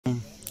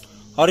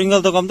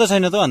अरिङ्गल त कम त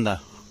छैन त अन्त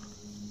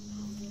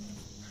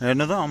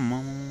हेर्नु त अम्मा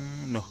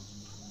ल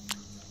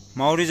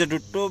माउरी चाहिँ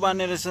डुट्टो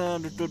बान्ने रहेछ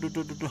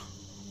डुट्टो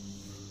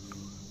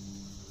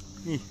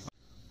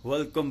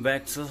वेलकम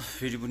ब्याक छ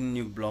फेरि पनि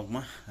न्यू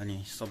ब्लगमा।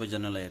 अनि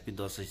सबैजनालाई ह्याप्पी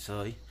दसैँ छ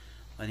है।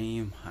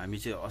 अनि हामी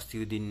चाहिँ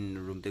अस्तिको दिन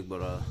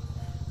रुमटेकबाट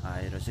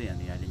आएर चाहिँ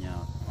अनि अहिले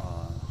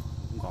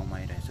यहाँ गाउँमा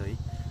आइरहेछ है।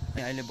 अनि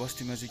अहिले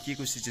बस्तीमा चाहिँ के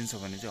को सिजन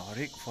छ भने चाहिँ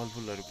हरेक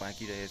फलफुलहरू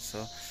पाकिरहेछ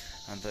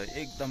अन्त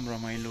एकदम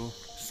रमाइलो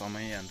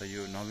समय। अन्त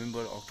यो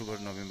नोभेम्बर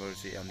अक्टोबर नोभेम्बर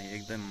चाहिँ अनि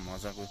एकदम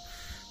मजाको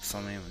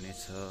समय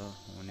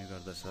हुने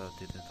गर्दछ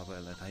त्यो त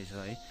तपाईँहरूलाई थाहै छ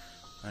है।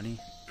 अनि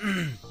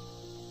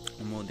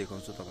म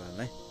देखाउँछु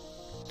तपाईँहरूलाई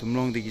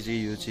तुमलङदेखि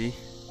चाहिँ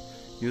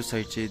यो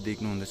साइड चाहिँ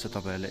देख्नुहुँदैछ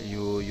तपाईँहरूले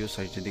यो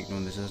साइड चाहिँ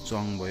देख्नुहुँदैछ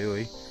चङ भयो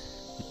है,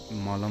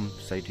 मलम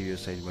साइड यो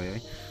साइड भयो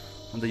है।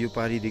 अन्त यो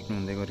पारी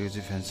देख्नुहुँदै गरेको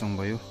चाहिँ फ्यान्सङ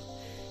भयो,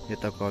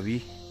 यता कवि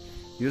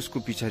यसको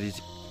पछाडि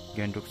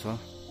गान्तोक छ।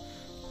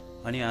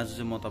 अनि आज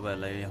चाहिँ म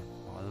तपाईँहरूलाई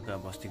हल्का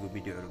बस्तीको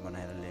भिडियोहरू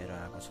बनाएर लिएर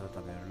आएको छु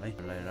तपाईँहरूलाई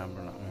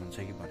राम्रो लाग्नुहुन्छ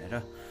कि भनेर।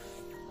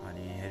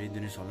 अनि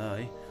हेरिदिनुहोस् होला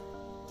है।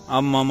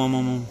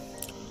 आम्मामामा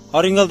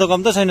अरिङ्गल त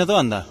कम त छैन त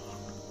अन्त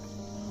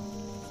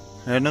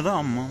हेर्नु त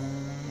अम्मा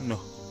ल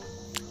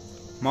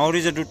माउरी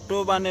चाहिँ डुट्टो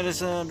बान्ने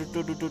रहेछ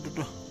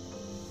डुट्टो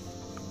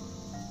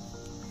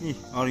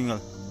अरिङ्गल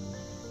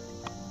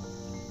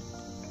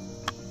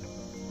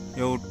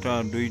एउटा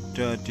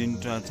दुईटा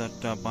तीनटा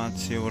चारटा पाँच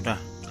छवटा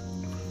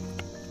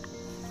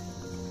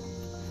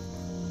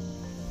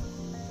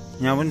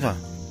यहाँ पनि छ।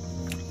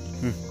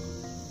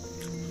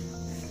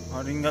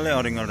 अरिङ्गलै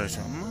अरिङ्गल रहेछ।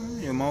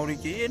 यो माउरी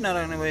के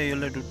नराख्ने भयो,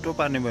 यसले डुट्टो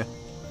पार्ने भयो।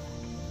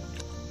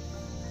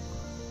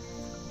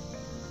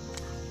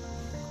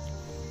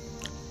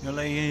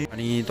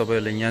 अनि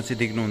तपाईँहरूले यहाँ चाहिँ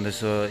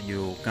देख्नुहुँदैछ यो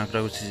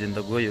काँक्राको सिजन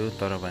त गयो,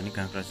 तर पनि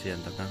काँक्रा चाहिँ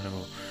अन्त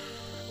काँक्राको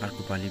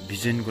अर्को पालि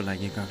बिजनको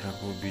लागि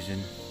काँक्राको बिजन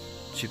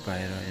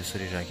चिपाएर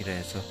यसरी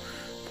राखिरहेछ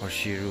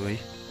फर्सीहरू है।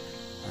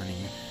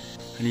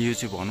 अनि यो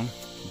चाहिँ भनौँ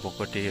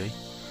बकटे है,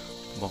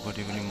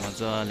 बकटे पनि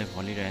मजाले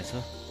फलिरहेछ।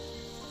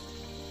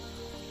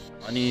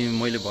 अनि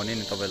मैले भने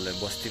नि तपाईँहरूलाई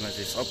बस्तीमा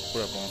चाहिँ सब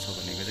कुरा पाउँछ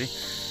भनेको चाहिँ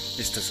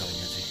यस्तो छ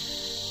यहाँ चाहिँ।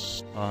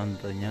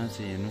 अन्त यहाँ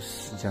चाहिँ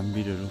हेर्नुहोस्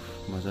जाम्बिरहरू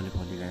मजाले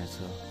फलिरहेछ,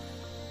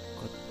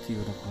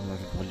 कतिवटा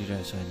फलहरू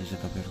फलिरहेछ अहिले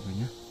चाहिँ तपाईँहरूको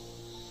यहाँ।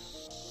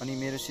 अनि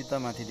मेरो सिधा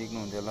माथि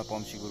देख्नुहुन्थ्यो होला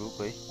पम्सीको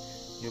रुख है।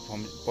 यो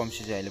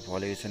पम्सी चाहिँ अहिले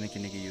फलेको छैन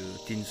किनकि यो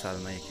 3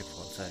 सालमा एकखेप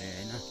फल्छ अरे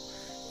होइन,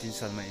 3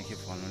 सालमा एकखेप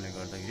फल्नुले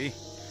गर्दाखेरि।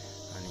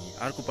 अनि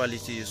अर्को पालि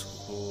चाहिँ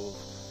यसको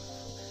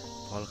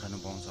फल खानु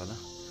पाउँछ होला।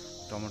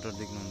 टमाटर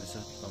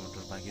देख्नुहुँदैछ,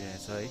 टमाटर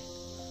पाकिरहेछ है।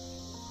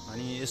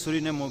 अनि यसरी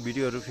नै म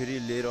भिडियोहरू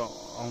फेरि लिएर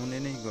आउने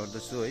नै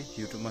गर्दछु है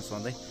युट्युबमा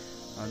सधैँ।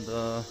 अन्त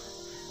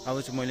अब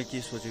चाहिँ मैले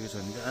के सोचेको छु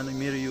भने अनि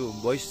मेरो यो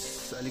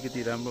भोइस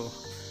अलिकति राम्रो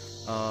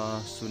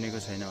सुनेको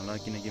छैन होला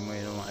किनकि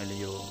मेरोमा अहिले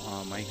यो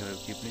माइकहरू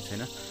के पनि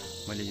छैन।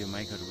 मैले यो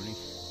माइकहरू पनि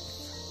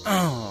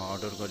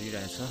अर्डर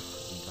गरिरहेछ।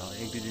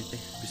 अन्त एक दुई दिन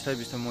चाहिँ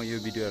बिस्तारै म यो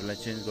भिडियोहरूलाई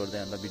चेन्ज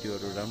गर्दै अन्त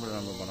भिडियोहरू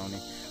राम्रो बनाउने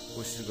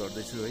कोसिस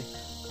गर्दैछु है।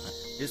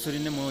 यसरी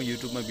नै म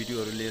युट्युबमा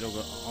भिडियोहरू लिएर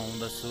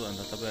आउँदछु।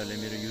 अन्त तपाईँहरूले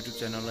मेरो युट्युब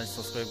च्यानललाई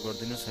सब्सक्राइब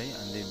गरिदिनुहोस् है।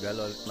 अनि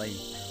बेललाई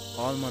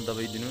अलमा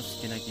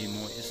दबाइदिनुहोस् किनकि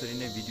म यसरी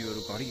नै भिडियोहरू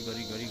घरि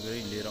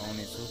लिएर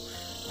आउनेछु।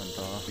 अन्त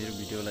मेरो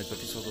भिडियोलाई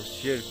जतिसक्दो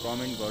सेयर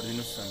कमेन्ट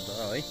गरिदिनुहोस् अन्त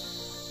है।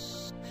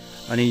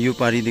 अनि यो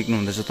पारी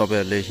देख्नुहुँदैछ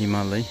तपाईँहरूले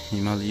हिमाल है,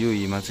 यो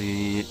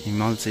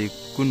हिमाल चाहिँ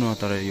कुन हो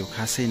तर यो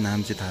खासै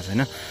नाम चाहिँ थाहा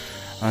छैन।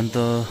 अन्त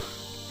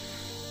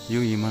यो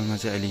हिमालमा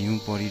चाहिँ अहिले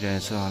हिउँ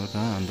परिरहेछ हल्का।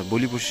 अन्त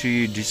भोलि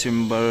पर्सि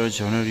डिसेम्बर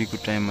जनवरीको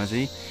टाइममा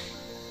चाहिँ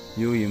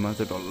यो हिमाल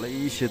चाहिँ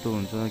डल्लै सेतो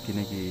हुन्छ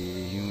किनकि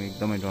हिउँ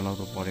एकदमै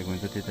डलाउँदो परेको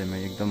हुन्छ। त्यो टाइममा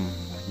एकदम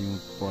हिउँ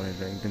परेर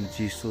एकदम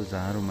चिसो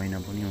जाडो महिना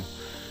पनि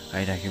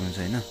आइराखेको हुन्छ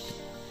होइन।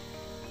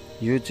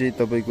 यो चाहिँ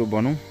तपाईँको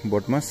भनौँ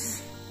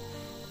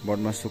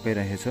बटमास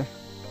सुकाइराखेछ।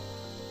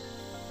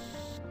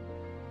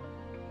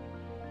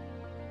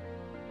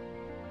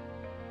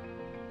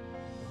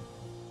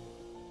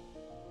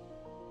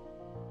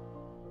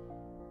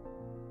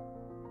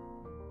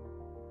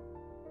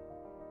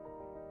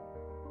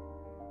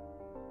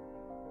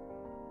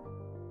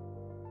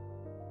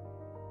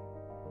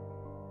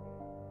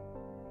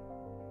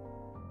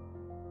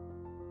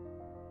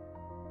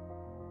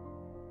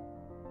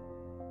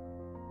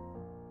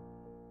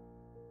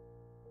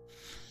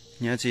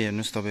 यहाँ चाहिँ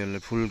हेर्नुहोस् तपाईँहरूले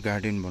फुल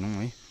गार्डन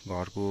भनौँ है,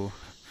 घरको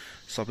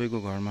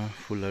सबैको घरमा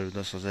फुलहरू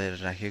त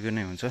सजाएर राखेको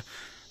नै हुन्छ।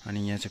 अनि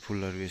यहाँ चाहिँ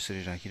फुलहरू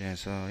यसरी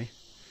राखिरहेछ है।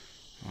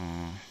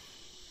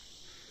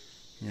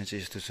 यहाँ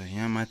चाहिँ यस्तो छ,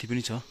 यहाँ माथि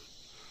पनि छ,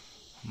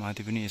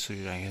 माथि पनि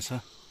यसरी राखेको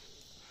छ।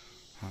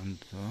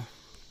 अन्त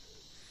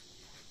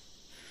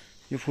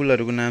यो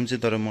फुलहरूको नाम चाहिँ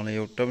तर मलाई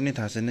एउटा पनि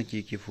थाहा छैन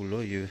के फुल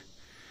हो यो।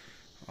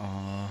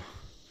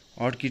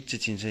 अर्किड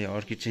चाहिँ चिन्छ,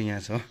 अर्किड चाहिँ यहाँ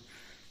छ,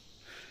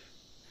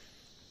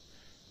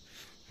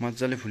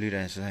 मजाले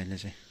फुलिरहेछ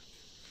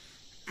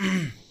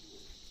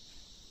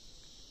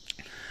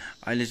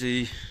अहिले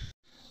चाहिँ।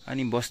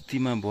 अनि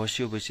बस्तीमा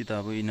बसेपछि त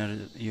अब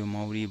यिनीहरू यो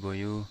मौरी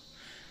भयो,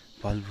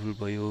 फलफुल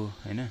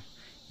भयो होइन,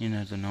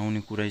 यिनीहरू त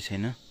नआउने कुरै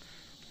छैन,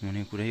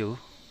 हुने कुरै हो।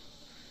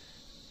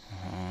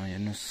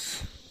 हेर्नुहोस्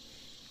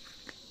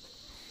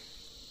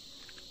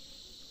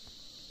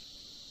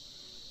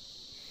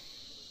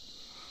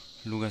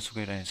लुगा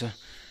सुकाइरहेछ।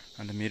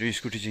 अन्त मेरो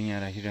स्कुटी चाहिँ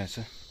यहाँ राखिरहेछ,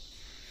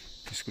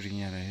 स्कुटी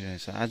यहाँ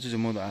राखिरहेछ। आज चाहिँ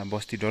म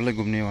बस्ती डल्लै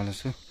घुम्नेवाला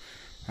छु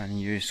अनि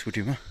यो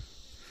स्कुटीमा।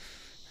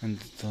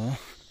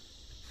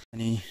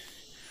 अनि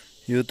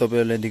यो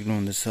तपाईँहरूलाई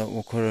देख्नुहुँदैछ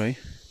ओखर है,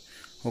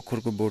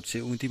 ओखरको बोट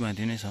चाहिँ उति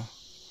माथि नै छ,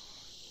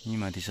 यहीँ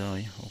माथि छ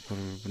है। ओखर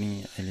पनि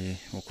अहिले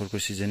ओखरको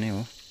सिजनै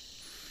हो।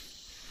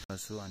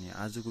 अनि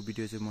आजको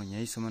भिडियो चाहिँ म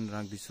यहीँसम्म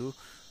राख्दैछु।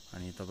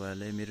 अनि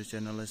तपाईँहरूले मेरो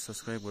च्यानललाई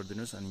सब्सक्राइब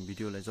गरिदिनुहोस् अनि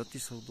भिडियोलाई जति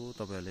सक्दो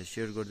तपाईँहरूले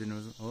सेयर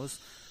गरिदिनुहोस्।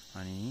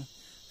 अनि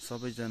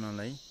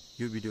सबैजनालाई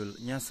यो भिडियो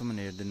यहाँसम्म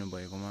हेरिदिनु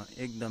भएकोमा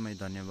एकदमै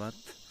धन्यवाद।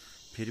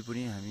 फेरि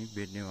पनि हामी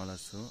भेट्नेवाला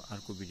छौँ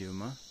अर्को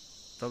भिडियोमा।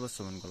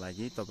 तबसम्मको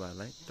लागि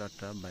तपाईँहरूलाई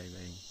टाटा बाई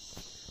बाई।